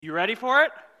You ready for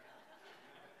it?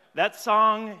 That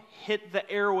song hit the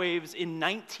airwaves in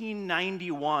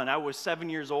 1991. I was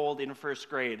 7 years old in first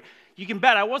grade. You can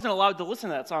bet I wasn't allowed to listen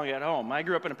to that song at home. I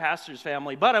grew up in a pastor's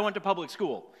family, but I went to public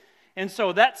school. And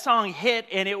so that song hit,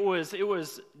 and it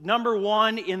was number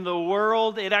one in the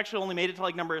world. It actually only made it to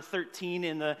like number 13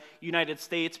 in the United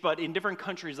States, but in different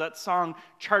countries, that song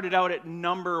charted out at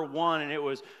number one, and it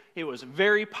was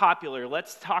very popular.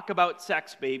 Let's talk about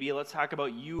sex, baby. Let's talk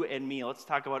about you and me. Let's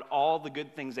talk about all the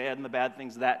good things they had and the bad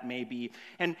things that may be.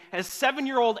 And as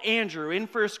 7-year-old Andrew in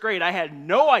first grade, I had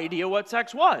no idea what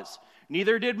sex was.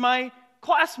 Neither did my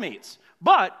classmates.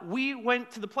 But we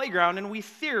went to the playground and we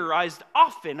theorized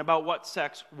often about what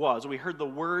sex was. We heard the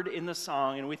word in the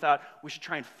song and we thought we should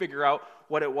try and figure out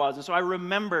what it was. And so I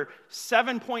remember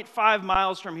 7.5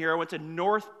 miles from here, I went to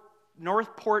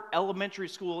Northport Elementary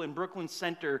School in Brooklyn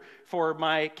Center for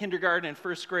my kindergarten and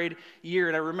first grade year.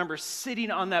 And I remember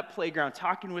sitting on that playground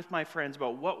talking with my friends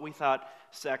about what we thought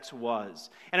sex was.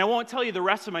 And I won't tell you the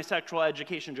rest of my sexual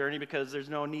education journey because there's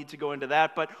no need to go into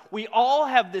that, but we all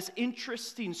have this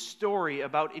interesting story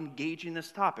about engaging this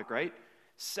topic, right?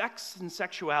 Sex and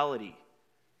sexuality.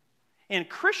 And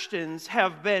Christians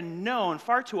have been known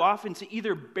far too often to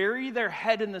either bury their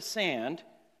head in the sand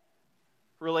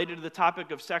related to the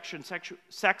topic of sex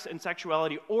and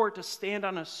sexuality, or to stand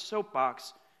on a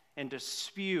soapbox and to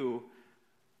spew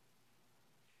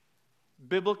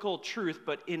biblical truth,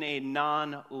 but in a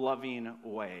non-loving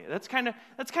way. That's kind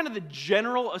of the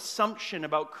general assumption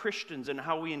about Christians and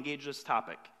how we engage this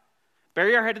topic.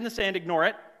 Bury our head in the sand, ignore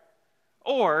it,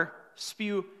 or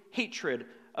spew hatred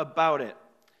about it.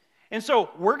 And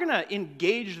so we're going to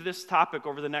engage this topic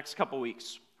over the next couple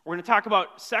weeks. We're going to talk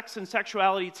about sex and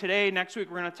sexuality today. Next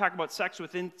week, we're going to talk about sex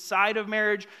inside of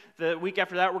marriage. The week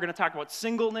after that, we're going to talk about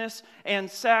singleness and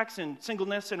sex and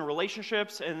singleness and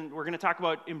relationships. And we're going to talk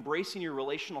about embracing your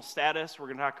relational status. We're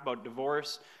going to talk about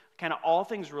divorce, kind of all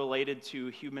things related to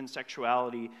human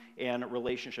sexuality and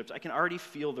relationships. I can already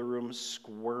feel the room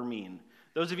squirming.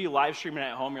 Those of you live streaming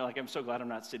at home, you're like, I'm so glad I'm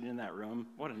not sitting in that room.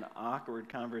 What an awkward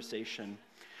conversation.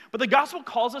 But the gospel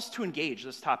calls us to engage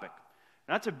this topic.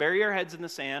 Not to bury our heads in the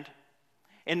sand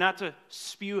and not to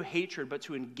spew hatred, but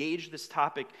to engage this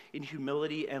topic in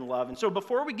humility and love. And so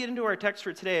before we get into our text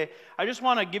for today, I just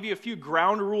want to give you a few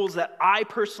ground rules that I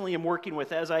personally am working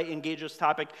with as I engage this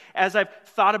topic, as I've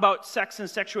thought about sex and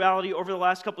sexuality over the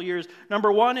last couple of years.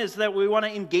 Number one is that we want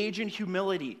to engage in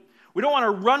humility. We don't want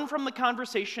to run from the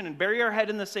conversation and bury our head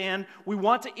in the sand. We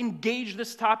want to engage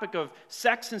this topic of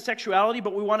sex and sexuality,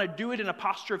 but we want to do it in a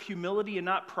posture of humility and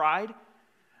not pride.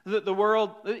 The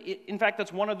world, in fact,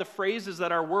 that's one of the phrases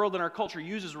that our world and our culture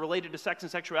uses related to sex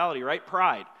and sexuality, right?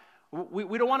 Pride.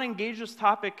 We don't want to engage this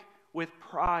topic with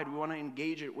pride. We want to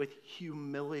engage it with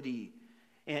humility.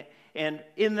 And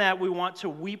in that, we want to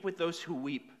weep with those who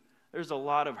weep. There's a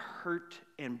lot of hurt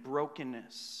and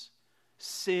brokenness,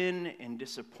 sin and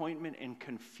disappointment and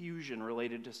confusion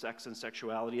related to sex and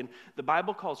sexuality. And the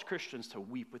Bible calls Christians to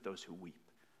weep with those who weep.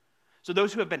 So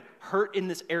those who have been hurt in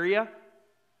this area,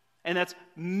 and that's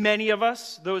many of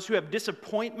us, those who have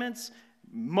disappointments,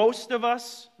 most of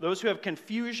us, those who have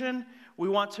confusion, we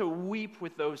want to weep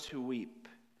with those who weep.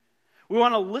 We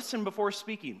want to listen before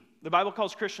speaking. The Bible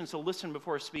calls Christians to listen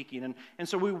before speaking, and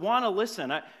so we want to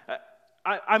listen.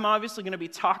 I'm obviously going to be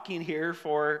talking here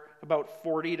for about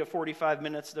 40 to 45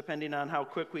 minutes, depending on how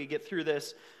quick we get through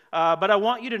this, but I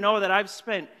want you to know that I've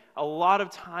spent a lot of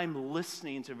time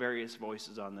listening to various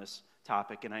voices on this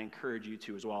topic, and I encourage you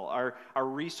to as well. Our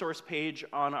resource page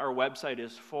on our website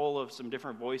is full of some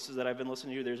different voices that I've been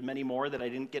listening to. There's many more that I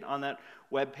didn't get on that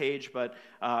web page, but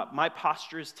my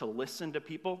posture is to listen to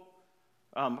people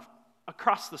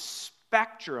across the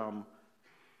spectrum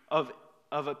of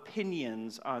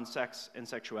opinions on sex and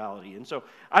sexuality. And so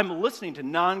I'm listening to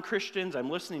non-Christians, I'm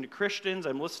listening to Christians,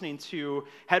 I'm listening to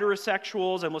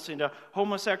heterosexuals, I'm listening to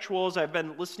homosexuals, I've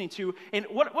been listening to, and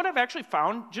what I've actually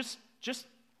found, just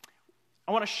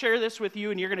I want to share this with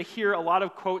you, and you're going to hear a lot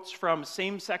of quotes from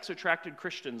same-sex attracted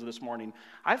Christians this morning.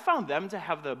 I found them to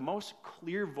have the most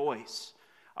clear voice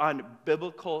on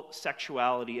biblical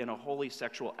sexuality and a holy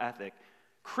sexual ethic.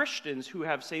 Christians who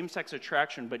have same-sex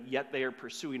attraction, but yet they are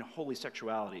pursuing holy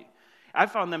sexuality. I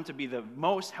found them to be the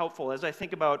most helpful. As I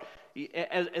think about,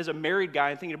 as a married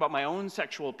guy and thinking about my own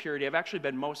sexual purity, I've actually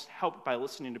been most helped by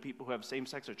listening to people who have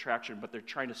same-sex attraction, but they're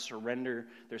trying to surrender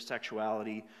their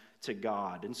sexuality to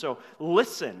God. And so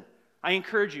listen. I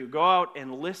encourage you, go out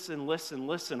and listen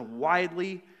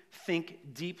widely, think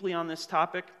deeply on this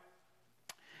topic.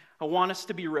 I want us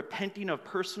to be repenting of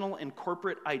personal and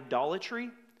corporate idolatry.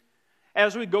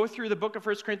 as we go through the book of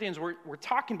 1 Corinthians, we're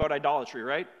talking about idolatry,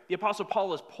 right? The Apostle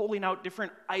Paul is pulling out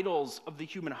different idols of the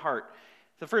human heart.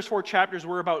 The first 4 chapters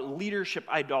were about leadership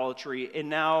idolatry, and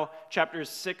now chapters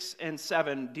 6 and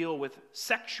 7 deal with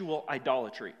sexual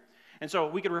idolatry. And so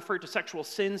we could refer to sexual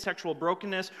sin, sexual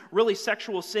brokenness. Really,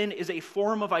 sexual sin is a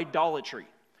form of idolatry.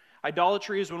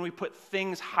 Idolatry is when we put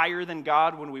things higher than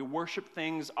God, when we worship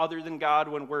things other than God,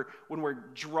 when we're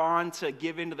drawn to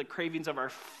give into the cravings of our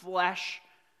flesh.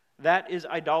 That is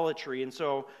idolatry. And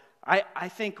so I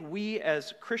think we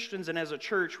as Christians and as a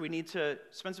church, we need to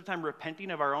spend some time repenting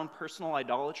of our own personal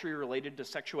idolatry related to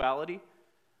sexuality.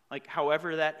 Like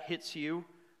however that hits you,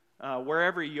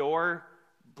 wherever your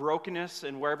brokenness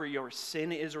and wherever your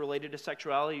sin is related to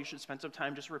sexuality, you should spend some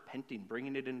time just repenting,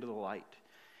 bringing it into the light.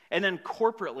 And then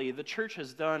corporately, the church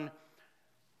has done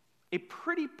a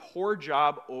pretty poor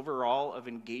job overall of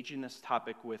engaging this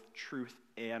topic with truth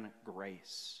and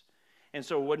grace. And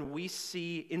so when we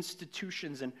see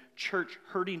institutions and church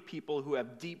hurting people who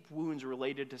have deep wounds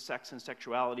related to sex and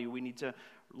sexuality, we need to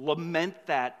lament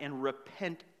that and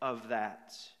repent of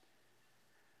that.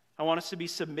 I want us to be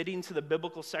submitting to the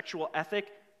biblical sexual ethic.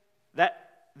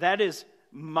 That is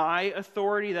my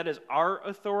authority. That is our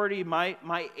authority.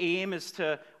 My aim is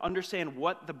to understand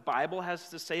what the Bible has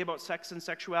to say about sex and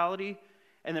sexuality,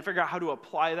 and then figure out how to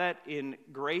apply that in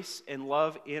grace and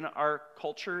love in our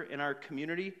culture, in our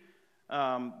community.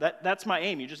 That's my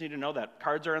aim. You just need to know that.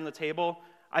 Cards are on the table.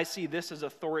 I see this as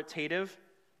authoritative,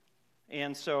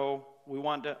 and so we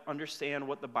want to understand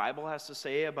what the Bible has to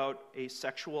say about a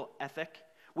sexual ethic.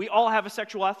 We all have a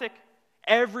sexual ethic.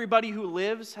 Everybody who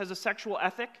lives has a sexual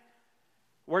ethic.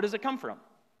 Where does it come from?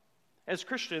 As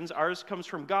Christians, ours comes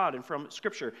from God and from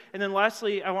Scripture. And then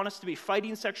lastly, I want us to be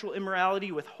fighting sexual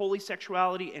immorality with holy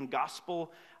sexuality and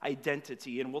gospel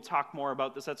identity. And we'll talk more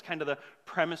about this. That's kind of the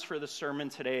premise for the sermon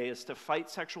today, is to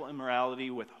fight sexual immorality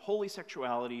with holy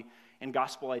sexuality and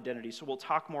gospel identity. So we'll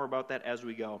talk more about that as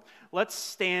we go. Let's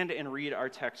stand and read our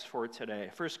text for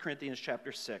today. 1 Corinthians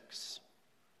chapter 6.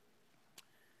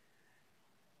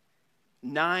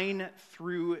 9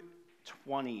 through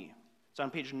 20. It's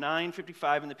on page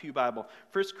 955 in the Pew Bible.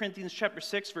 1 Corinthians chapter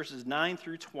 6, verses 9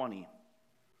 through 20.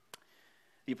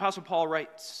 The Apostle Paul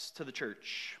writes to the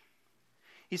church.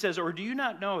 He says, "Or do you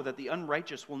not know that the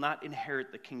unrighteous will not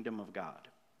inherit the kingdom of God?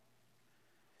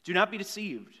 Do not be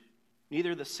deceived,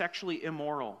 neither the sexually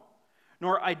immoral,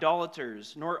 nor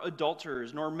idolaters, nor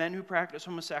adulterers, nor men who practice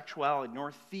homosexuality,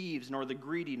 nor thieves, nor the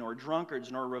greedy, nor drunkards,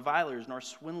 nor revilers, nor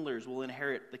swindlers will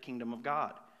inherit the kingdom of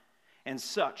God. And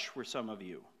such were some of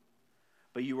you.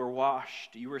 But you were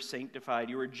washed, you were sanctified,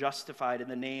 you were justified in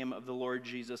the name of the Lord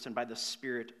Jesus and by the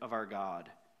Spirit of our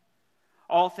God.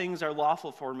 All things are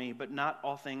lawful for me, but not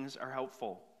all things are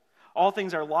helpful. All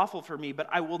things are lawful for me, but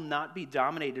I will not be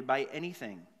dominated by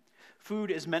anything.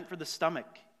 Food is meant for the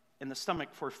stomach, and the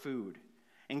stomach for food.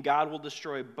 And God will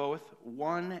destroy both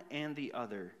one and the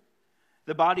other.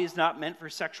 The body is not meant for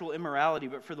sexual immorality,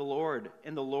 but for the Lord,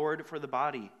 and the Lord for the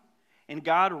body. And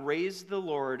God raised the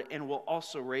Lord and will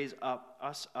also raise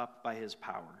us up by his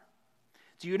power.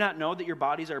 Do you not know that your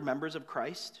bodies are members of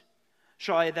Christ?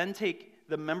 Shall I then take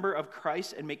the member of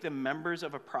Christ and make them members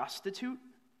of a prostitute?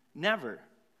 Never.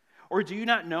 Or do you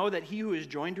not know that he who is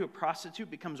joined to a prostitute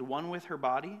becomes one with her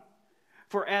body?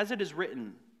 For as it is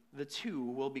written, the two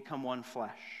will become one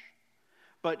flesh.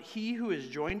 But he who is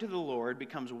joined to the Lord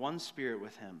becomes one spirit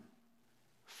with him.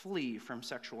 Flee from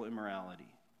sexual immorality.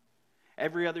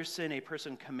 Every other sin a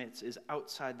person commits is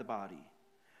outside the body,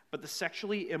 but the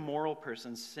sexually immoral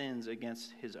person sins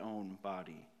against his own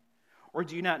body. Or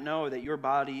do you not know that your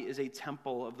body is a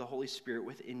temple of the Holy Spirit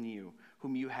within you,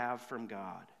 whom you have from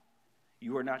God?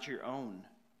 You are not your own,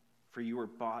 for you were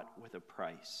bought with a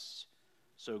price.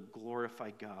 So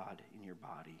glorify God in your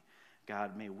body.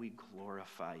 God, may we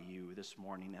glorify you this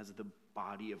morning as the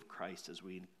body of Christ as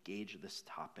we engage this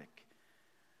topic.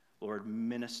 Lord,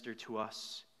 minister to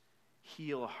us.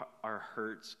 Heal our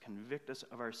hurts, convict us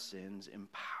of our sins,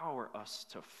 empower us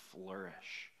to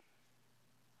flourish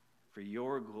for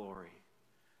your glory,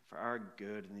 for our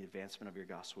good and the advancement of your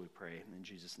gospel, we pray. And in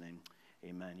Jesus' name,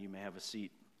 amen. You may have a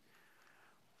seat.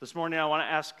 This morning, I want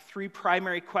to ask 3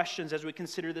 primary questions as we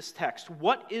consider this text.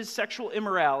 What is sexual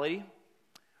immorality?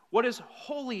 What is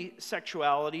holy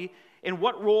sexuality? And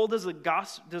what role does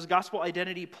gospel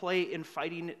identity play in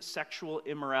fighting sexual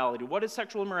immorality? What is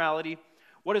sexual immorality?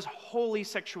 What is holy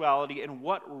sexuality, and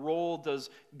what role does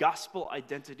gospel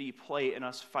identity play in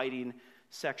us fighting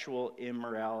sexual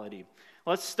immorality?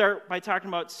 Let's start by talking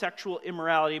about sexual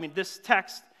immorality. I mean, this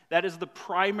text That is the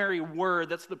primary word,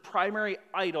 that's the primary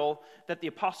idol that the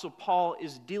Apostle Paul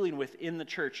is dealing with in the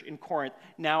church in Corinth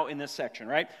now in this section,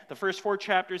 right? The first 4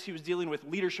 chapters, he was dealing with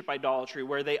leadership idolatry,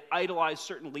 where they idolized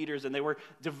certain leaders and they were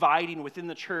dividing within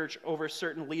the church over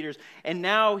certain leaders. And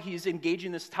now he's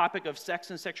engaging this topic of sex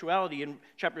and sexuality in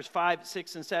chapters 5,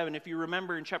 6, and 7. If you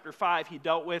remember in chapter 5, he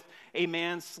dealt with a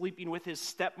man sleeping with his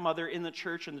stepmother in the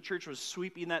church, and the church was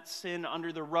sweeping that sin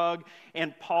under the rug,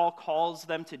 and Paul calls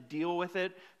them to deal with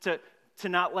it, to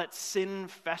not let sin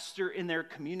fester in their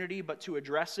community, but to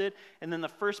address it. And then the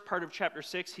first part of chapter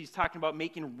 6, he's talking about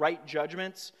making right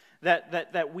judgments,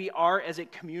 that we are as a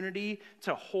community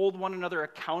to hold one another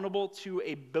accountable to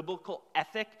a biblical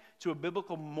ethic, to a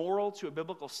biblical moral, to a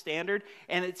biblical standard.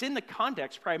 And it's in the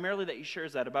context primarily that he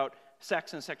shares that about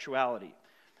sex and sexuality.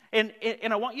 And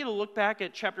I want you to look back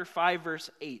at chapter 5, verse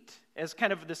 8, as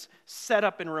kind of this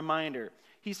setup and reminder.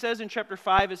 He says in chapter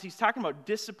 5, as he's talking about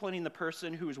disciplining the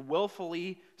person who is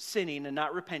willfully sinning and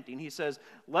not repenting, he says,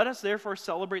 "Let us therefore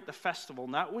celebrate the festival,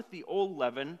 not with the old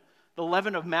leaven, the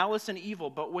leaven of malice and evil,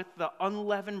 but with the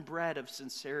unleavened bread of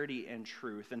sincerity and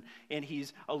truth." And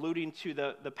he's alluding to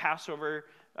the Passover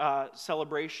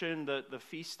celebration, the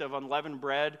feast of unleavened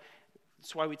bread.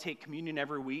 That's why we take communion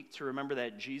every week, to remember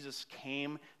that Jesus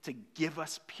came to give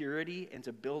us purity and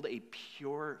to build a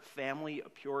pure family, a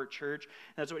pure church.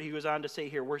 And that's what he goes on to say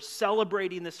here. We're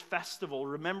celebrating this festival,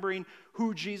 remembering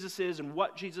who Jesus is and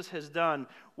what Jesus has done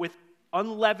with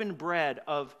unleavened bread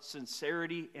of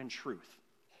sincerity and truth.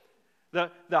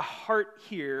 The heart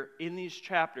here in these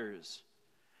chapters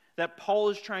that Paul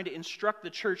is trying to instruct the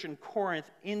church in Corinth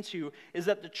into is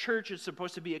that the church is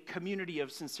supposed to be a community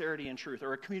of sincerity and truth,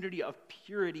 or a community of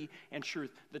purity and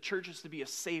truth. The church is to be a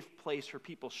safe place for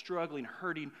people struggling,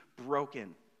 hurting,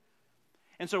 broken.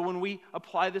 And so when we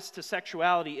apply this to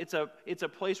sexuality, it's a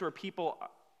place where people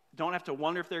don't have to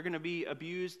wonder if they're going to be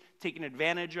abused, taken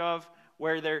advantage of,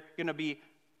 where they're going to be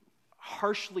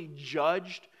harshly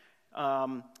judged.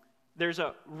 There's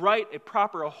a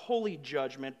proper, a holy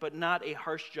judgment, but not a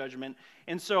harsh judgment.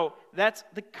 And so that's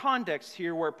the context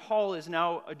here where Paul is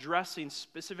now addressing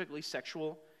specifically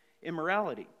sexual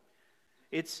immorality.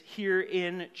 It's here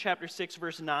in chapter 6,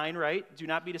 verse 9, right? "Do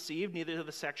not be deceived, neither are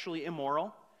the sexually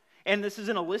immoral." And this is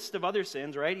in a list of other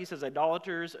sins, right? He says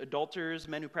idolaters, adulterers,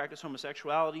 men who practice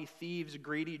homosexuality, thieves,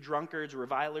 greedy, drunkards,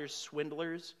 revilers,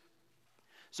 swindlers.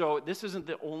 So this isn't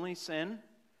the only sin.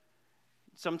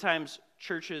 Sometimes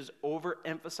churches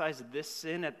overemphasize this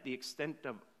sin at the extent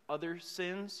of other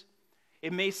sins.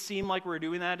 It may seem like we're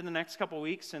doing that in the next couple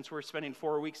weeks, since we're spending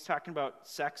 4 weeks talking about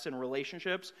sex and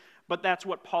relationships, but that's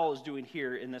what Paul is doing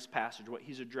here in this passage, what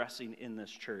he's addressing in this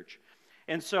church.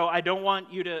 And so I don't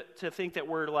want you to think that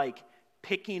we're like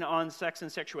picking on sex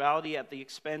and sexuality at the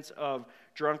expense of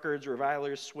drunkards,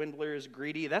 revilers, swindlers,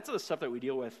 greedy. That's the stuff that we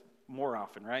deal with more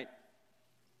often, right?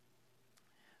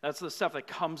 That's the stuff that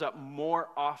comes up more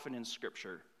often in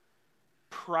Scripture.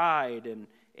 Pride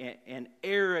and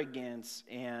arrogance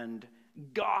and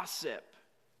gossip.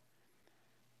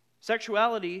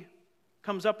 Sexuality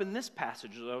comes up in this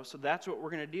passage, though, so that's what we're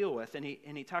going to deal with. And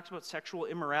he talks about sexual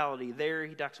immorality there.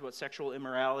 He talks about sexual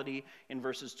immorality in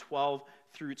verses 12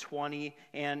 through 20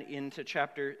 and into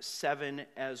chapter 7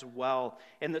 as well.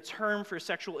 And the term for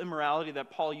sexual immorality that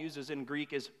Paul uses in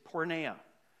Greek is porneia.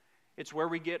 It's where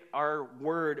we get our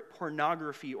word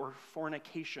pornography or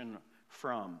fornication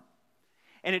from.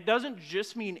 And it doesn't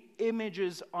just mean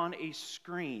images on a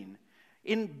screen.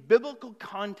 In biblical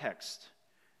context,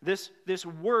 this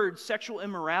word, sexual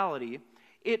immorality,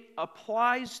 it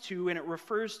applies to and it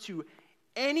refers to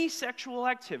any sexual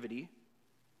activity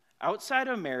outside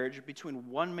of marriage between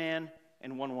one man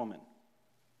and one woman.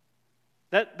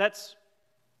 That's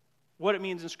what it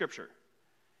means in Scripture.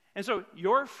 And so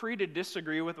you're free to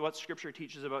disagree with what Scripture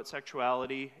teaches about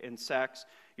sexuality and sex.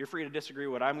 You're free to disagree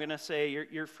with what I'm going to say.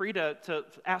 You're free to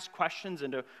ask questions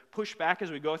and to push back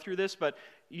as we go through this, but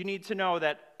you need to know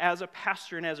that as a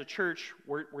pastor and as a church,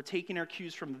 we're taking our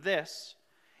cues from this.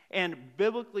 And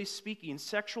biblically speaking,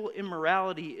 sexual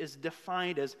immorality is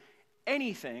defined as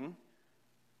anything,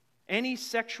 any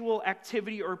sexual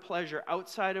activity or pleasure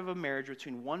outside of a marriage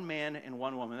between one man and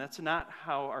one woman. That's not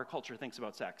how our culture thinks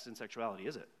about sex and sexuality,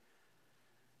 is it?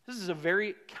 This is a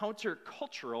very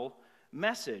countercultural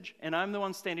message, and I'm the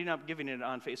one standing up giving it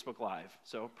on Facebook Live,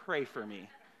 so pray for me.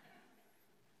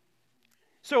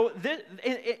 So the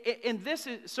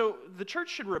church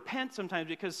should repent sometimes,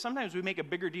 because sometimes we make a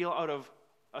bigger deal out of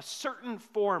a certain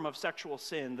form of sexual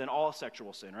sin than all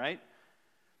sexual sin, right?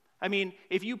 I mean,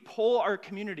 if you poll our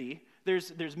community,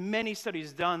 there's many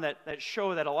studies done that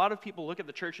show that a lot of people look at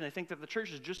the church and they think that the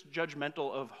church is just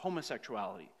judgmental of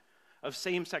homosexuality, of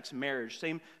same-sex marriage,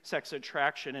 same-sex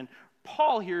attraction. And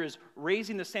Paul here is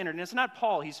raising the standard. And it's not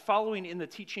Paul. He's following in the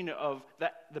teaching of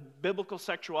the biblical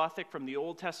sexual ethic from the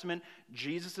Old Testament,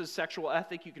 Jesus' sexual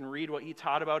ethic. You can read what he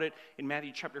taught about it in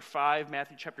Matthew chapter 5,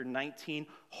 Matthew chapter 19,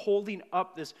 holding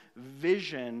up this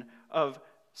vision of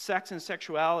sex and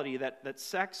sexuality, that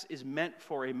sex is meant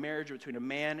for a marriage between a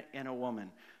man and a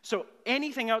woman. So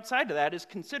anything outside of that is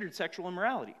considered sexual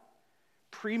immorality.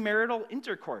 Premarital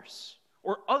intercourse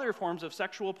or other forms of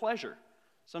sexual pleasure.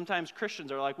 Sometimes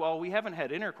Christians are like, well, we haven't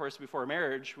had intercourse before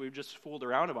marriage. We've just fooled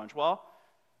around a bunch. Well,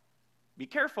 be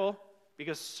careful,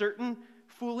 because certain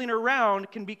fooling around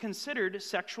can be considered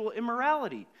sexual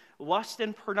immorality. Lust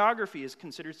and pornography is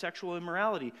considered sexual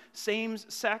immorality.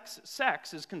 Same-sex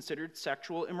sex is considered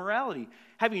sexual immorality.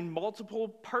 Having multiple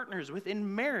partners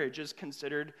within marriage is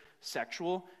considered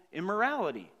sexual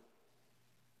immorality.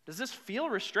 Does this feel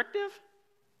restrictive?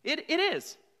 It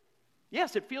is.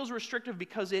 Yes, it feels restrictive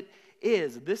because it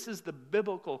is. This is the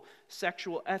biblical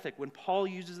sexual ethic. When Paul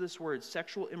uses this word,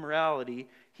 sexual immorality,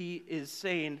 he is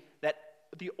saying that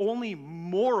the only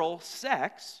moral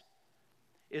sex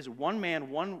is one man,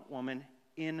 one woman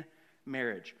in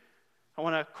marriage. I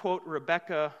want to quote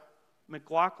Rebecca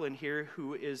McLaughlin here,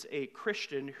 who is a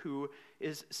Christian who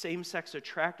is same-sex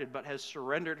attracted but has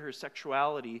surrendered her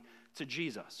sexuality to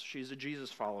Jesus. She's a Jesus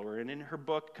follower. And in her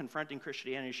book, Confronting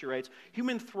Christianity, she writes,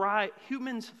 humans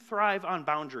thrive on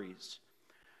boundaries.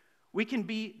 They can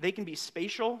be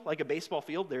spatial, like a baseball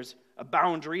field. There's a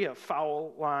boundary, a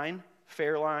foul line,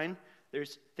 fair line.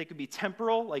 They could be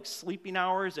temporal, like sleeping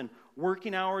hours and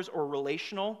working hours, or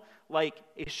relational, like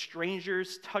a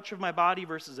stranger's touch of my body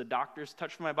versus a doctor's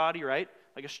touch of my body, right?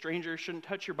 Like a stranger shouldn't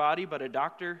touch your body, but a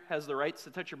doctor has the rights to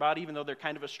touch your body even though they're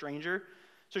kind of a stranger.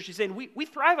 So she's saying we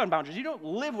thrive on boundaries. You don't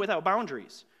live without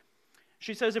boundaries.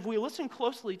 She says if we listen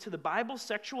closely to the Bible's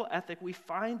sexual ethic, we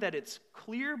find that its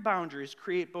clear boundaries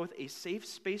create both a safe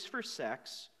space for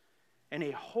sex and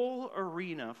a whole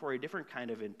arena for a different kind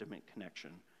of intimate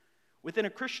connection. Within a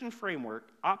Christian framework,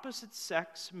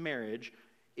 opposite-sex marriage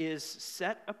is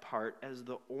set apart as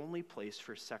the only place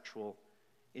for sexual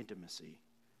intimacy.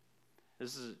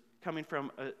 This is coming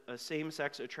from a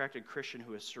same-sex attracted Christian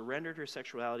who has surrendered her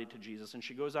sexuality to Jesus. And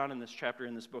she goes on in this chapter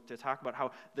in this book to talk about how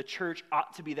the church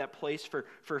ought to be that place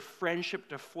for friendship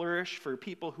to flourish, for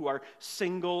people who are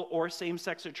single or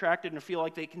same-sex attracted and feel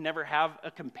like they can never have a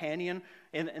companion.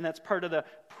 And that's part of the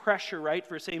pressure, right,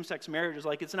 for same-sex marriage. Is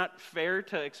like it's not fair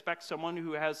to expect someone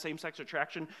who has same-sex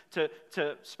attraction to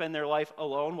spend their life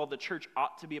alone. Well, the church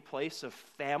ought to be a place of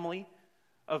family,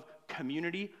 of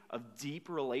community, of deep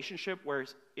relationship, where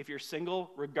if you're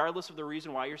single, regardless of the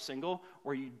reason why you're single,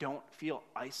 where you don't feel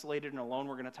isolated and alone.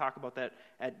 We're going to talk about that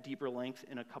at deeper length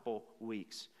in a couple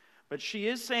weeks. But she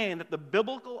is saying that the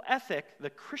biblical ethic, the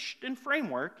Christian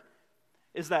framework,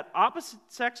 is that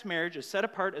opposite-sex marriage is set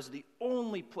apart as the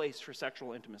only place for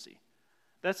sexual intimacy.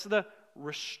 That's the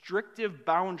restrictive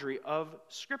boundary of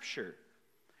Scripture.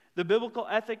 The biblical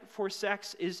ethic for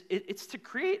sex it's to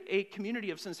create a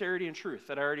community of sincerity and truth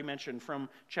that I already mentioned from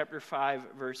chapter 5,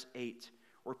 verse 8,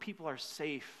 where people are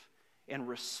safe and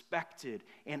respected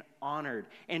and honored.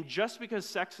 And just because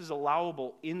sex is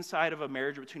allowable inside of a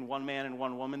marriage between one man and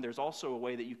one woman, there's also a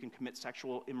way that you can commit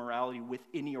sexual immorality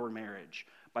within your marriage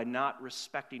by not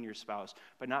respecting your spouse,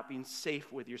 by not being safe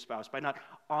with your spouse, by not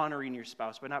honoring your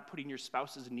spouse, by not putting your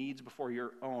spouse's needs before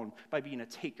your own, by being a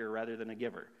taker rather than a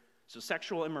giver. So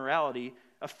sexual immorality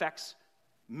affects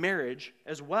marriage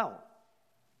as well.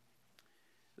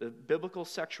 The biblical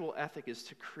sexual ethic is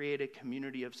to create a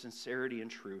community of sincerity and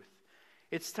truth.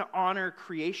 It's to honor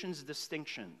creation's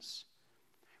distinctions.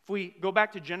 If we go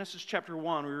back to Genesis chapter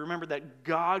 1, we remember that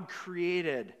God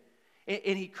created,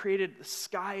 and He created the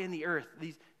sky and the earth,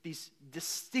 these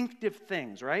distinctive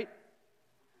things, right?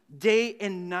 Day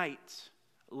and night,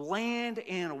 land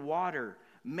and water,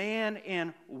 man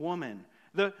and woman.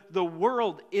 The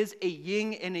world is a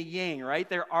yin and a yang, right?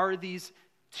 There are these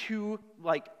two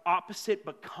like opposite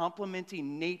but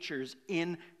complementing natures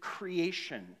in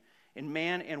creation. And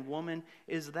man and woman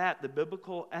is that. The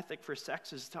biblical ethic for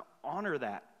sex is to honor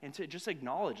that and to just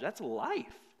acknowledge that's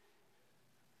life.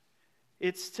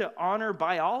 It's to honor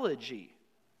biology,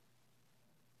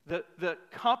 the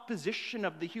composition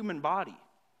of the human body.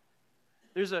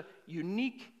 There's a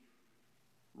unique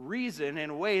reason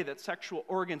and way that sexual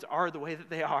organs are the way that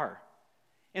they are.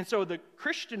 And so the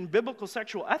Christian biblical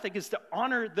sexual ethic is to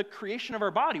honor the creation of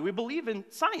our body. We believe in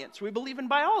science. We believe in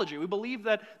biology. We believe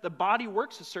that the body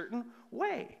works a certain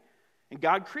way. And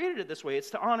God created it this way. It's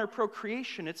to honor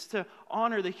procreation. It's to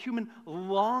honor the human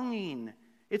longing.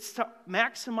 It's to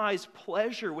maximize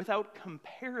pleasure without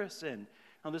comparison.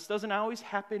 Now, this doesn't always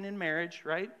happen in marriage,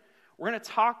 right? We're going to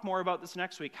talk more about this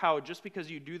next week, how just because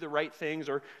you do the right things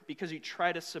or because you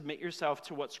try to submit yourself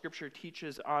to what Scripture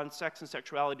teaches on sex and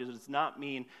sexuality does not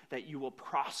mean that you will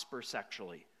prosper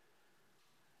sexually.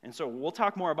 And so we'll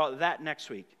talk more about that next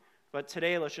week. But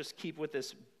today, let's just keep with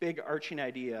this big arching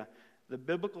idea, the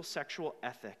biblical sexual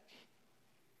ethic.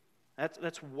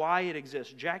 That's why it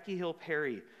exists. Jackie Hill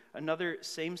Perry, another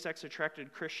same-sex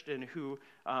attracted Christian who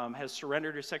has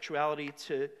surrendered her sexuality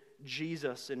to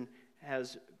Jesus and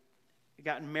has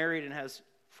gotten married and has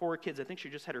 4 kids. I think she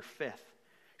just had her 5th.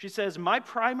 She says, "My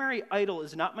primary idol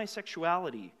is not my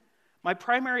sexuality. My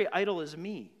primary idol is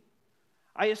me.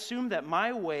 I assume that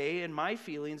my way and my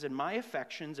feelings and my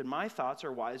affections and my thoughts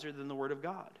are wiser than the Word of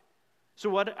God. So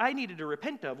what I needed to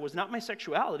repent of was not my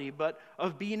sexuality, but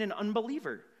of being an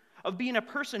unbeliever, of being a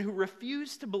person who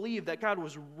refused to believe that God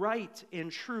was right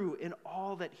and true in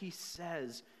all that He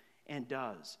says and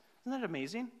does." Isn't that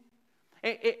amazing?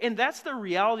 And that's the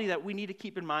reality that we need to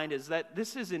keep in mind, is that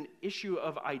this is an issue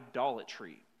of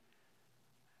idolatry.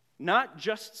 Not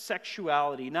just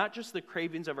sexuality, not just the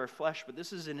cravings of our flesh, but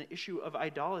this is an issue of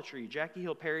idolatry. Jackie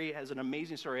Hill Perry has an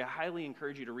amazing story. I highly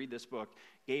encourage you to read this book,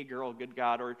 Gay Girl, Good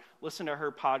God, or listen to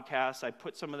her podcast. I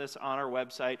put some of this on our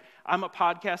website. I'm a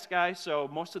podcast guy, so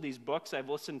most of these books, I've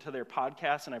listened to their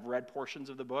podcasts and I've read portions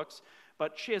of the books.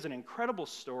 But she has an incredible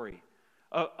story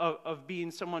of being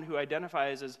someone who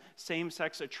identifies as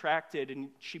same-sex attracted, and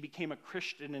she became a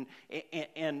Christian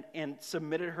and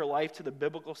submitted her life to the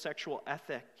biblical sexual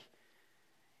ethic.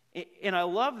 And I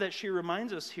love that she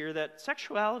reminds us here that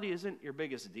sexuality isn't your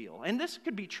biggest deal. And this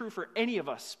could be true for any of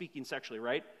us speaking sexually,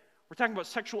 right? We're talking about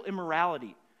sexual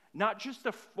immorality, not just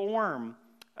a form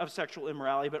of sexual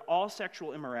immorality, but all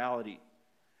sexual immorality.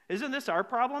 Isn't this our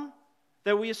problem?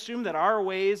 That we assume that our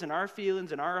ways and our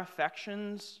feelings and our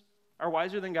affections are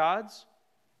wiser than God's?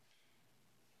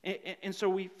 And so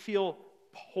we feel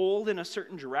pulled in a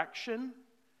certain direction?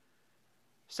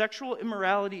 Sexual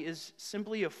immorality is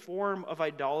simply a form of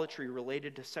idolatry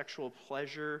related to sexual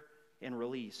pleasure and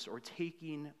release, or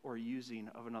taking or using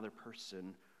of another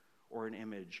person or an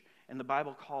image. And the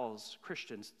Bible calls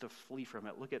Christians to flee from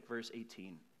it. Look at verse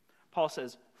 18. Paul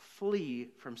says, "Flee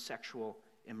from sexual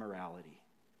immorality."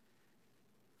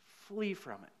 Flee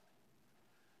from it.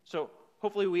 So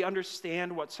hopefully we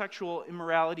understand what sexual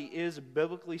immorality is,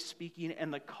 biblically speaking,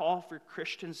 and the call for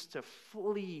Christians to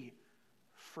flee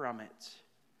from it,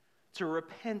 to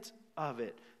repent of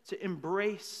it, to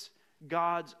embrace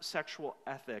God's sexual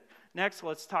ethic. Next,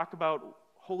 let's talk about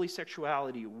holy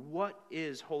sexuality. What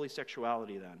is holy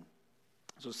sexuality then?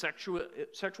 So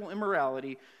sexual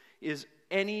immorality is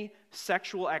any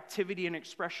sexual activity and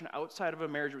expression outside of a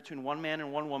marriage between one man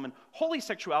and one woman. Holy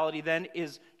sexuality then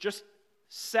is just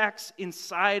sex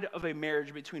inside of a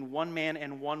marriage between one man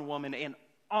and one woman, and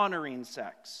honoring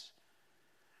sex.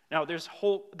 Now, there's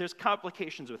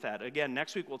complications with that. Again,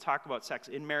 next week we'll talk about sex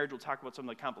in marriage. We'll talk about some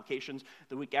of the complications.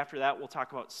 The week after that, we'll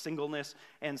talk about singleness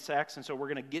and sex. And so we're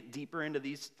going to get deeper into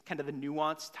these kind of the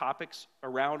nuanced topics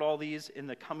around all these in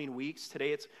the coming weeks.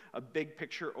 Today, it's a big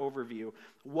picture overview.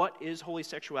 What is holy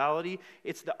sexuality?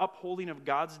 It's the upholding of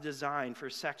God's design for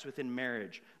sex within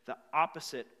marriage, the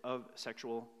opposite of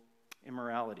sexual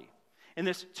immorality. And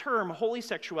this term, holy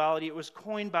sexuality, it was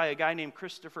coined by a guy named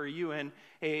Christopher Yuan,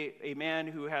 a man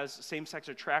who has same-sex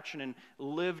attraction and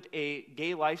lived a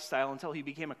gay lifestyle until he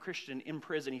became a Christian in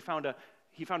prison. He found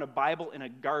a Bible in a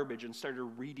garbage and started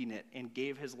reading it and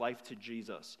gave his life to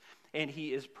Jesus. And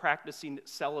he is practicing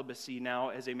celibacy now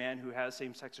as a man who has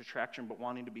same-sex attraction but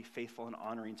wanting to be faithful and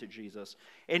honoring to Jesus.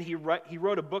 And he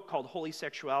wrote a book called Holy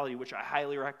Sexuality, which I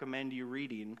highly recommend you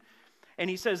reading. And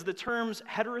he says the terms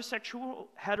heterosexual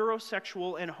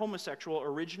and homosexual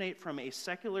originate from a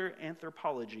secular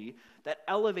anthropology that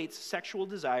elevates sexual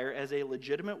desire as a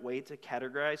legitimate way to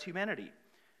categorize humanity.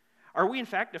 Are we in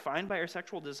fact defined by our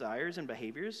sexual desires and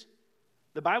behaviors?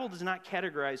 The Bible does not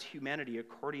categorize humanity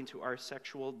according to our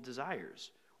sexual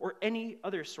desires or any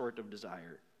other sort of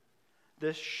desire.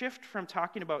 The shift from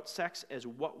talking about sex as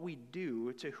what we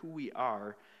do to who we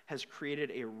are has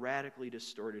created a radically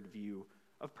distorted view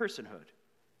of personhood.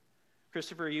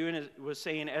 Christopher Yuan was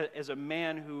saying, as a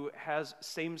man who has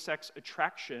same-sex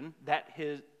attraction, that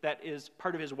is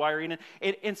part of his wiring.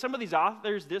 And some of these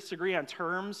authors disagree on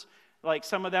terms. Like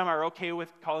some of them are okay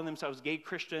with calling themselves gay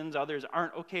Christians, others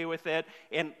aren't okay with it,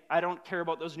 and I don't care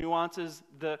about those nuances.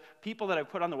 The people that I've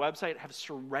put on the website have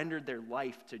surrendered their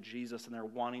life to Jesus, and they're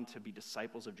wanting to be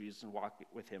disciples of Jesus and walk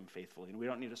with him faithfully, and we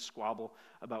don't need to squabble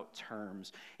about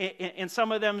terms. And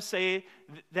some of them say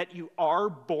that you are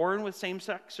born with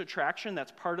same-sex attraction.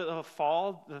 That's part of the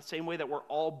fall, the same way that we're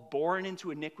all born into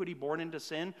iniquity, born into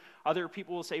sin. Other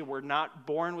people will say we're not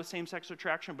born with same-sex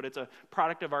attraction, but it's a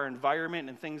product of our environment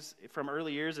and things from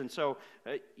early years. And so,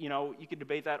 you could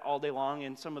debate that all day long,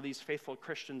 and some of these faithful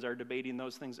Christians are debating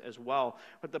those things as well.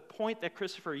 But the point that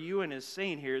Christopher Ewan is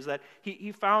saying here is that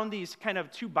he found these kind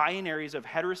of two binaries of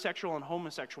heterosexual and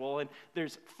homosexual, and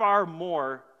there's far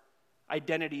more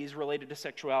identities related to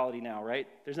sexuality now, right?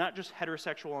 There's not just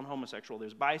heterosexual and homosexual.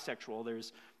 There's bisexual.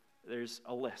 There's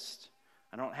a list.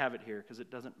 I don't have it here because it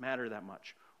doesn't matter that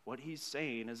much. What he's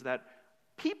saying is that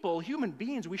people, human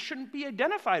beings, we shouldn't be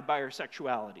identified by our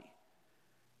sexuality.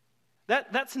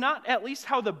 That's not at least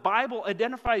how the Bible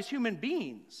identifies human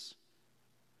beings.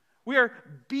 We are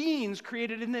beings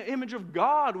created in the image of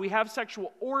God. We have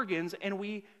sexual organs and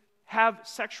we have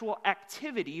sexual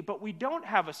activity, but we don't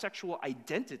have a sexual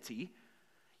identity.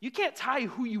 You can't tie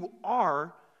who you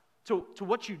are to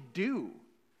what you do.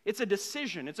 It's a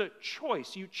decision. It's a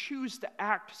choice. You choose to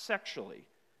act sexually.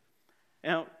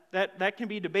 Now, that can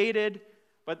be debated,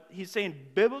 but he's saying,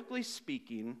 biblically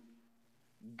speaking,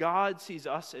 God sees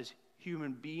us as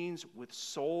human beings with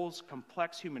souls,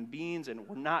 complex human beings, and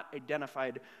we're not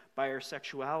identified by our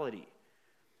sexuality.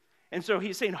 And so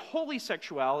he's saying holy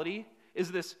sexuality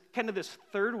is this kind of this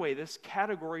third way, this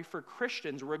category for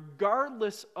Christians,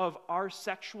 regardless of our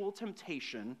sexual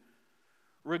temptation,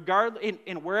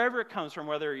 and wherever it comes from,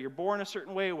 whether you're born a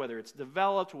certain way, whether it's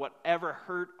developed, whatever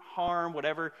hurt, harm,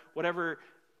 whatever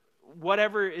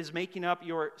is making up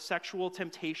your sexual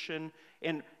temptation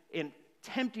and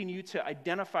tempting you to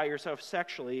identify yourself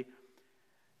sexually,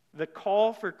 the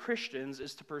call for Christians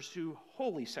is to pursue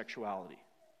holy sexuality.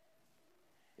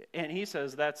 And he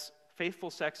says that's faithful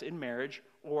sex in marriage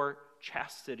or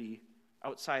chastity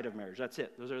outside of marriage. That's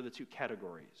it. Those are the two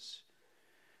categories.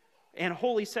 And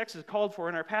holy sex is called for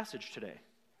in our passage today.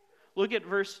 Look at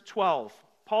verse 12.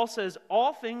 Paul says,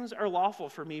 all things are lawful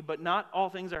for me, but not all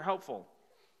things are helpful.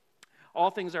 All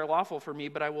things are lawful for me,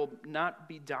 but I will not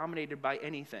be dominated by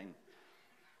anything.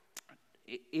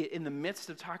 In the midst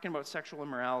of talking about sexual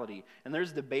immorality, and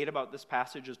there's debate about this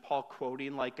passage, is Paul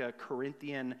quoting like a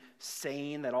Corinthian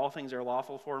saying that all things are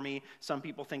lawful for me? Some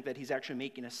people think that he's actually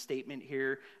making a statement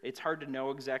here. It's hard to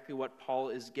know exactly what Paul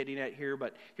is getting at here,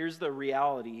 but here's the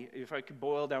reality. If I could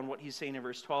boil down what he's saying in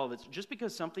verse 12, it's just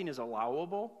because something is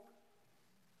allowable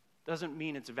doesn't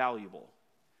mean it's valuable.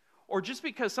 Or just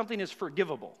because something is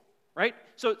forgivable, right?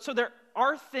 So there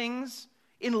are things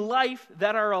in life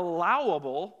that are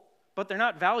allowable, but they're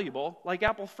not valuable, like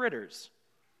apple fritters.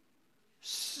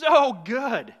 So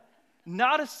good.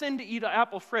 Not a sin to eat an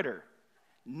apple fritter.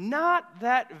 Not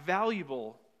that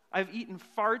valuable. I've eaten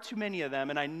far too many of them,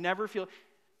 and I never feel...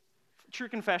 True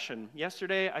confession,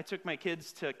 yesterday I took my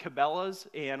kids to Cabela's,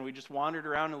 and we just wandered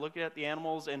around and looked at the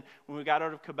animals, and when we got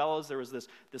out of Cabela's, there was this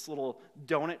little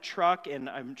donut truck, and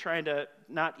I'm trying to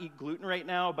not eat gluten right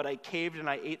now, but I caved and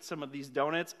I ate some of these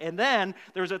donuts, and then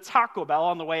there was a Taco Bell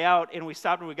on the way out, and we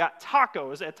stopped and we got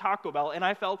tacos at Taco Bell, and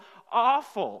I felt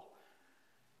awful.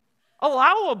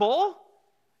 Allowable,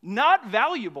 not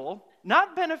valuable,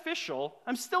 not beneficial.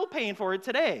 I'm still paying for it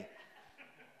today.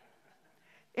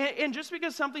 And just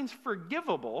because something's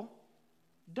forgivable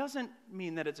doesn't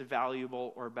mean that it's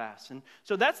valuable or best. And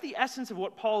so that's the essence of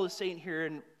what Paul is saying here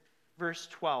in verse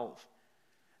 12.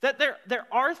 That there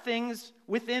are things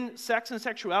within sex and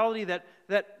sexuality that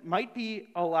might be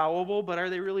allowable, but are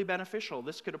they really beneficial?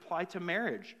 This could apply to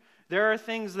marriage. There are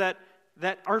things that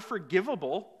are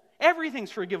forgivable. Everything's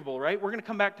forgivable, right? We're going to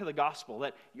come back to the gospel,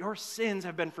 that your sins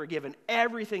have been forgiven.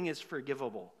 Everything is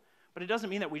forgivable. But it doesn't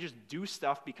mean that we just do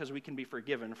stuff because we can be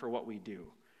forgiven for what we do.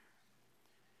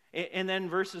 And then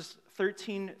verses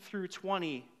 13 through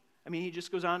 20, he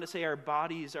just goes on to say our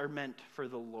bodies are meant for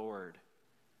the Lord.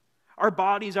 Our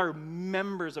bodies are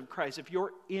members of Christ. If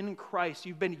you're in Christ,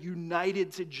 you've been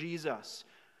united to Jesus.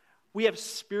 We have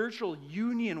spiritual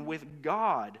union with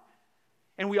God.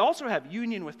 And we also have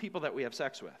union with people that we have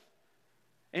sex with.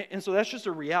 And so that's just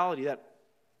a reality that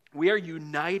we are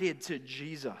united to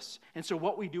Jesus. And so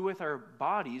what we do with our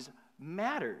bodies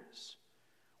matters.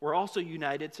 We're also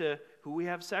united to who we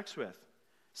have sex with.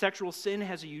 Sexual sin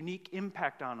has a unique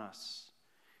impact on us.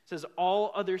 It says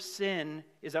all other sin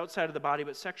is outside of the body,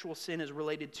 but sexual sin is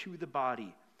related to the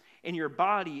body. And your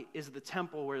body is the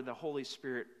temple where the Holy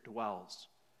Spirit dwells.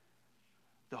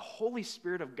 The Holy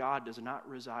Spirit of God does not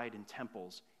reside in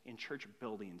temples, in church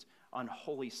buildings, on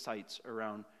holy sites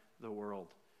around the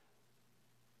world.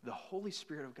 The Holy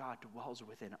Spirit of God dwells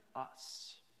within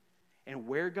us. And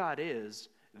where God is,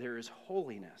 there is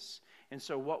holiness. And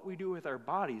so what we do with our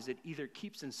bodies, it either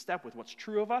keeps in step with what's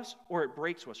true of us or it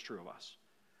breaks what's true of us.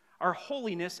 Our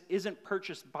holiness isn't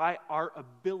purchased by our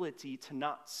ability to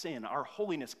not sin. Our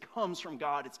holiness comes from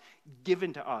God. It's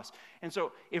given to us. And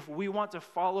so if we want to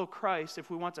follow Christ,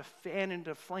 if we want to fan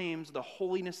into flames the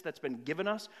holiness that's been given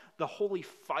us, the holy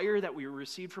fire that we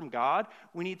received from God,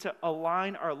 we need to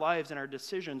align our lives and our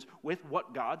decisions with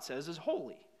what God says is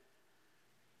holy.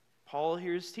 Paul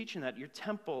here is teaching that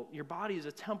your body is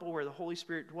a temple where the Holy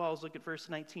Spirit dwells. Look at verse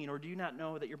 19. Or do you not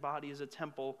know that your body is a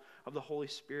temple of the Holy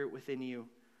Spirit within you,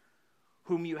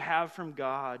 whom you have from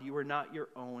God? You are not your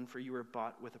own, for you were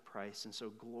bought with a price, and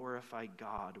so glorify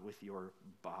God with your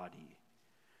body.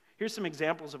 Here's some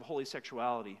examples of holy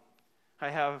sexuality. I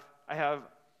have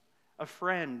a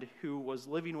friend who was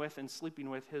living with and sleeping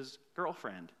with his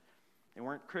girlfriend. They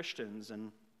weren't Christians,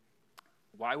 and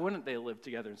why wouldn't they live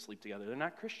together and sleep together? They're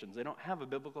not Christians. They don't have a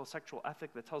biblical sexual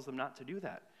ethic that tells them not to do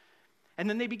that. And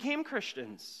then they became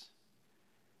Christians.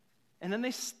 And then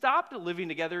they stopped living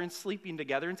together and sleeping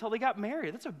together until they got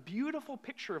married. That's a beautiful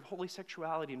picture of holy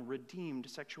sexuality and redeemed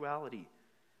sexuality.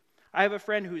 I have a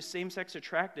friend who is same-sex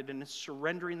attracted and is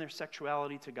surrendering their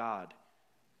sexuality to God,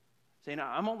 saying,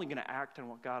 I'm only going to act on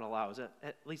what God allows.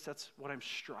 At least that's what I'm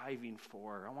striving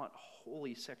for. I want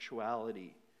holy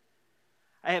sexuality.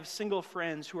 I have single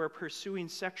friends who are pursuing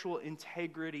sexual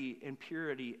integrity and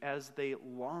purity as they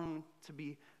long to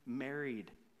be married.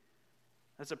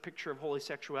 That's a picture of holy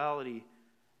sexuality.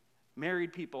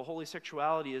 Married people, holy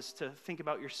sexuality is to think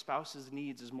about your spouse's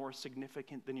needs as more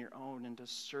significant than your own and to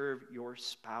serve your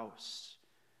spouse.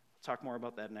 We'll talk more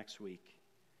about that next week.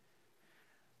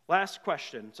 Last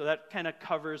question. So that kind of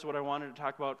covers what I wanted to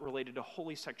talk about related to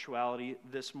holy sexuality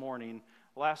this morning.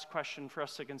 Last question for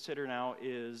us to consider now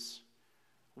is,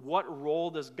 what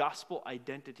role does gospel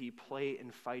identity play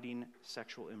in fighting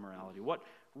sexual immorality? What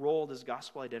role does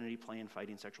gospel identity play in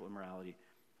fighting sexual immorality?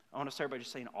 I want to start by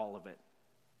just saying all of it.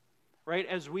 Right?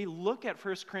 As we look at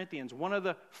 1 Corinthians, one of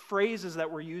the phrases that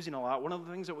we're using a lot, one of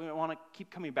the things that we want to keep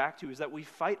coming back to is that we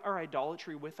fight our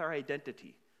idolatry with our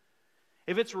identity.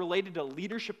 If it's related to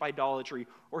leadership idolatry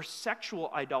or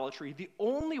sexual idolatry, the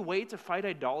only way to fight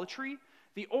idolatry,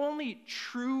 the only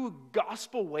true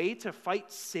gospel way to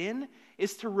fight sin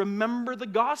is to remember the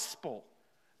gospel,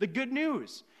 the good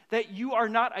news, that you are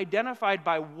not identified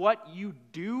by what you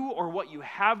do or what you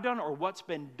have done or what's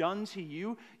been done to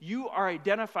you. You are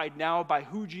identified now by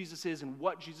who Jesus is and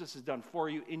what Jesus has done for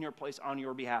you in your place on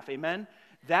your behalf. Amen?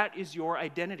 That is your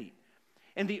identity.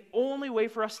 And the only way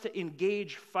for us to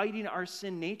engage fighting our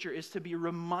sin nature is to be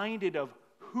reminded of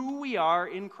who we are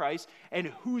in Christ and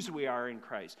whose we are in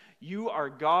Christ. You are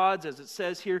God's, as it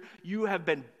says here. You have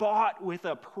been bought with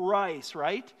a price,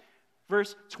 right?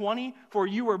 Verse 20, for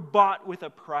you were bought with a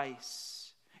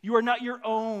price. You are not your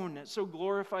own, so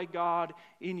glorify God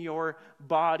in your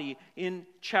body. In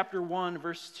chapter 1,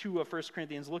 verse 2 of 1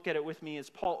 Corinthians, look at it with me as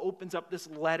Paul opens up this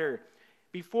letter.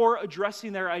 Before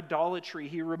addressing their idolatry,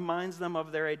 he reminds them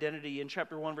of their identity. In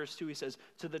chapter 1, verse 2, he says,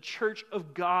 to the church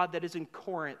of God that is in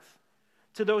Corinth,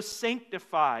 to those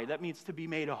sanctified, that means to be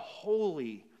made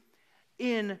holy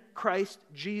in Christ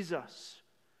Jesus,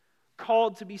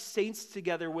 called to be saints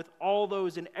together with all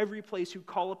those in every place who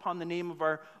call upon the name of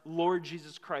our Lord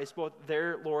Jesus Christ, both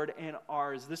their Lord and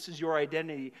ours. This is your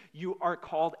identity. You are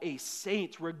called a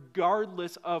saint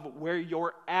regardless of where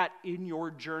you're at in your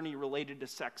journey related to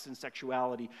sex and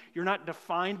sexuality. You're not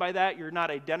defined by that. You're not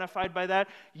identified by that.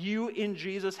 You in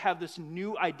Jesus have this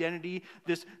new identity,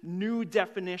 this new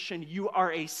definition. You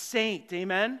are a saint.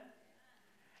 Amen?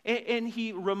 And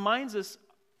he reminds us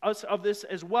of this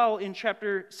as well in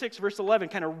chapter 6, verse 11,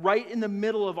 kind of right in the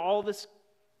middle of all this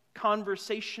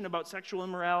conversation about sexual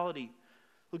immorality.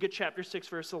 Look at chapter 6,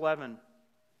 verse 11.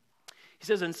 He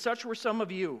says, and such were some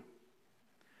of you,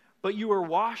 but you were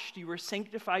washed, you were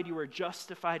sanctified, you were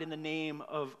justified in the name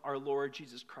of our Lord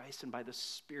Jesus Christ and by the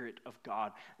Spirit of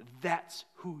God. That's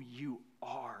who you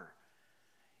are.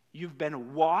 You've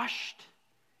been washed,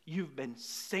 you've been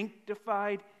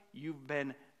sanctified, you've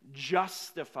been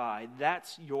justified.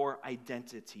 That's your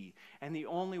identity. And the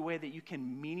only way that you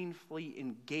can meaningfully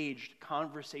engage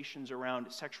conversations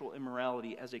around sexual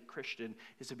immorality as a Christian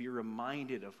is to be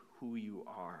reminded of who you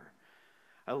are.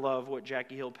 I love what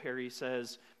Jackie Hill Perry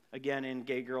says, again in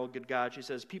Gay Girl, Good God. She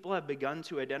says, people have begun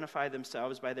to identify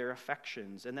themselves by their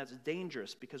affections, and that's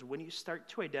dangerous because when you start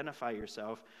to identify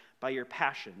yourself by your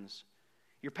passions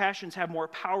have more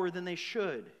power than they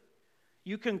should.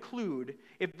 You conclude,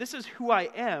 if this is who I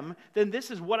am, then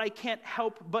this is what I can't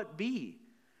help but be.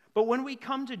 But when we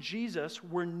come to Jesus,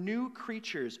 we're new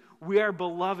creatures. We are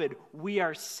beloved. We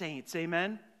are saints.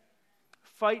 Amen?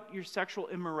 Fight your sexual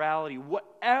immorality,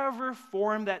 whatever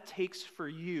form that takes for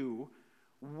you,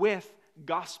 with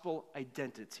gospel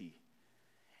identity.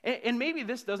 And maybe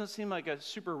this doesn't seem like a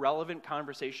super relevant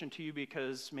conversation to you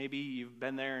because maybe you've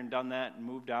been there and done that and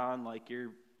moved on, like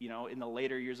you're in the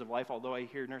later years of life, although I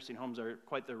hear nursing homes are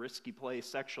quite the risky place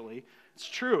sexually. It's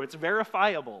true. It's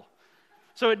verifiable.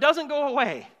 So it doesn't go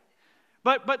away.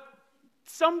 But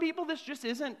some people, this just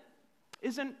isn't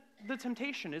the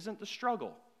temptation, isn't the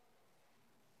struggle.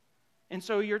 And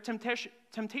so your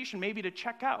temptation may be to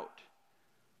check out.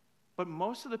 But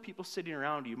most of the people sitting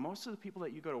around you, most of the people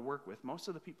that you go to work with, most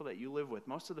of the people that you live with,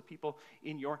 most of the people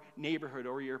in your neighborhood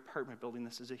or your apartment building,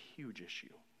 this is a huge issue.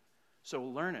 So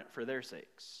learn it for their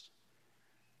sakes.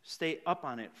 Stay up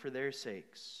on it for their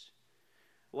sakes.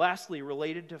 Lastly,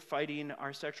 related to fighting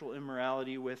our sexual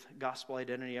immorality with gospel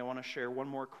identity, I want to share one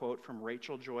more quote from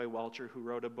Rachel Joy Welcher, who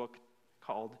wrote a book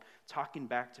called Talking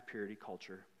Back to Purity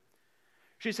Culture.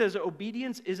 She says,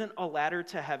 obedience isn't a ladder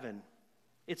to heaven.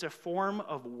 It's a form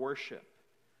of worship.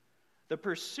 The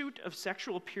pursuit of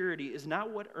sexual purity is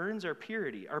not what earns our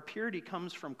purity. Our purity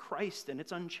comes from Christ, and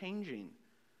it's unchanging.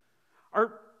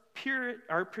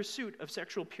 Our pursuit of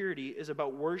sexual purity is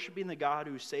about worshiping the God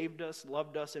who saved us,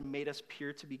 loved us, and made us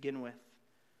pure to begin with.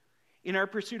 In our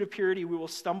pursuit of purity, we will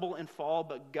stumble and fall,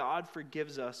 but God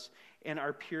forgives us, and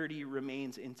our purity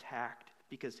remains intact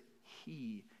because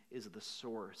He is the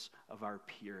source of our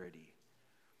purity.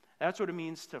 That's what it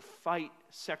means to fight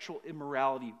sexual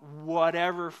immorality,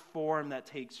 whatever form that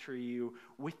takes for you,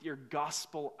 with your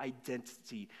gospel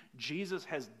identity. Jesus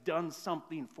has done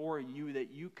something for you that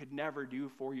you could never do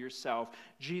for yourself.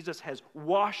 Jesus has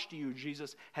washed you.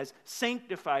 Jesus has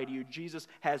sanctified you. Jesus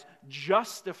has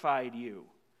justified you.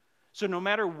 So no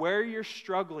matter where you're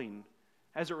struggling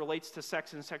as it relates to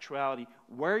sex and sexuality,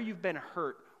 where you've been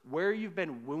hurt, where you've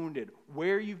been wounded,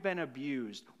 where you've been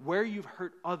abused, where you've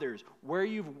hurt others, where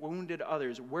you've wounded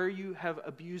others, where you have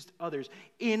abused others.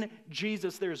 In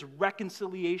Jesus, there's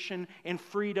reconciliation and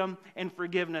freedom and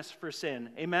forgiveness for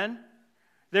sin. Amen?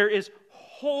 There is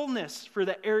wholeness for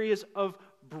the areas of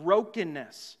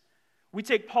brokenness. We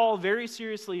take Paul very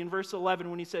seriously in verse 11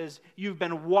 when he says, you've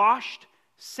been washed,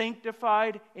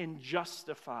 sanctified, and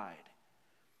justified.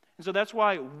 And so that's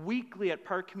why weekly at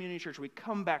Park Community Church, we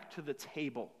come back to the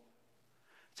table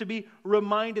to be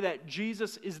reminded that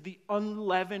Jesus is the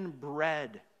unleavened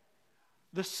bread,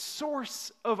 the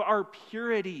source of our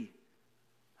purity.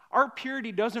 Our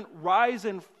purity doesn't rise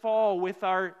and fall with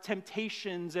our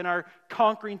temptations and our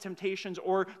conquering temptations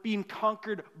or being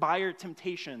conquered by our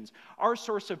temptations. Our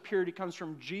source of purity comes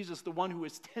from Jesus, the one who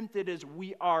is tempted as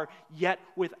we are, yet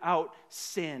without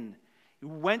sin. He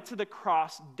went to the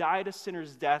cross, died a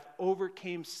sinner's death,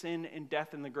 overcame sin and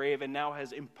death in the grave, and now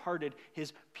has imparted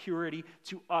his purity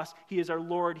to us. He is our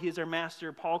Lord. He is our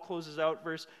master. Paul closes out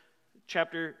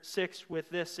chapter 6 with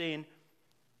this, saying,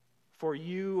 for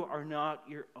you are not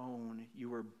your own. You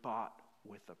were bought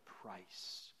with a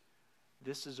price.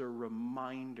 This is a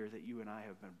reminder that you and I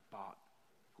have been bought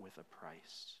with a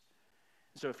price.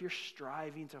 So if you're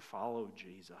striving to follow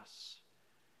Jesus,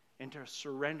 and to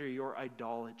surrender your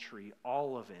idolatry,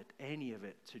 all of it, any of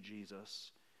it, to Jesus.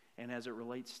 And as it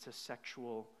relates to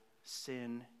sexual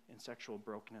sin and sexual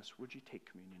brokenness, would you take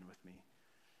communion with me?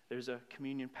 There's a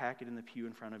communion packet in the pew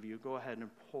in front of you. Go ahead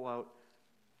and pull out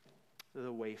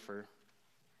the wafer.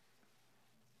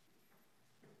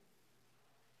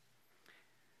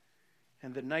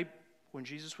 And the night when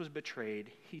Jesus was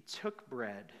betrayed, he took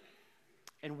bread,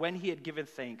 and when he had given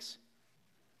thanks,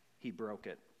 he broke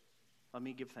it. Let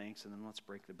me give thanks, and then let's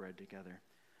break the bread together.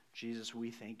 Jesus,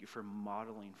 we thank you for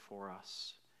modeling for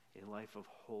us a life of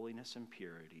holiness and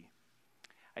purity.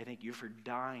 I thank you for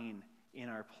dying in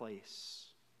our place,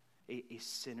 a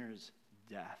sinner's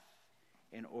death,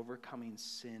 and overcoming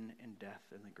sin and death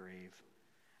in the grave.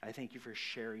 I thank you for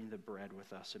sharing the bread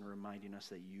with us and reminding us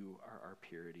that you are our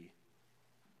purity.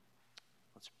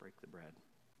 Let's break the bread.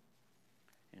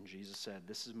 And Jesus said,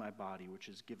 this is my body, which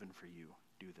is given for you.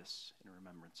 Do this in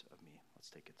remembrance of me.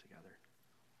 Let's take it together.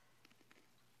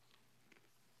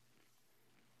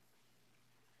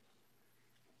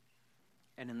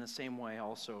 And in the same way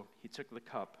also, he took the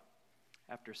cup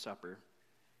after supper,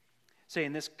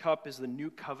 saying, this cup is the new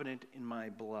covenant in my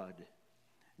blood.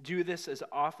 Do this as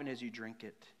often as you drink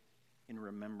it in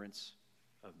remembrance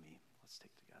of me. Let's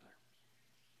take together.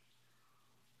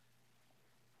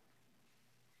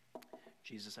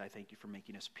 Jesus, I thank you for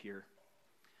making us pure.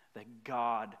 that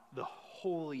God, the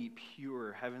holy,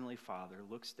 pure Heavenly Father,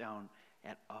 looks down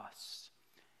at us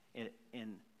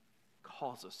and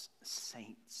calls us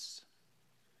saints.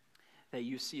 That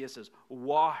you see us as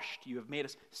washed, you have made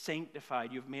us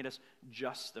sanctified, you have made us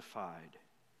justified.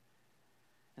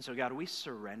 And so, God, we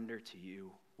surrender to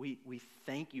you. We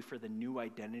thank you for the new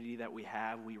identity that we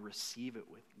have. We receive it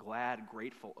with glad,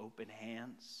 grateful, open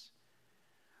hands.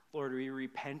 Lord, we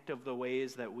repent of the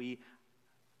ways that we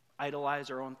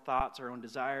idolize our own thoughts, our own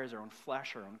desires, our own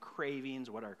flesh, our own cravings,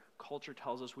 what our culture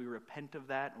tells us. We repent of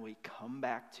that and we come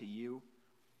back to you.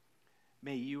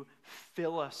 May you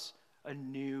fill us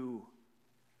anew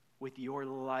with your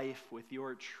life, with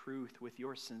your truth, with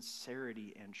your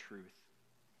sincerity and truth.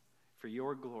 For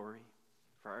your glory,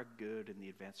 for our good and the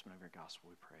advancement of your gospel,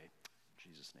 we pray.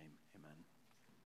 In Jesus' name, amen.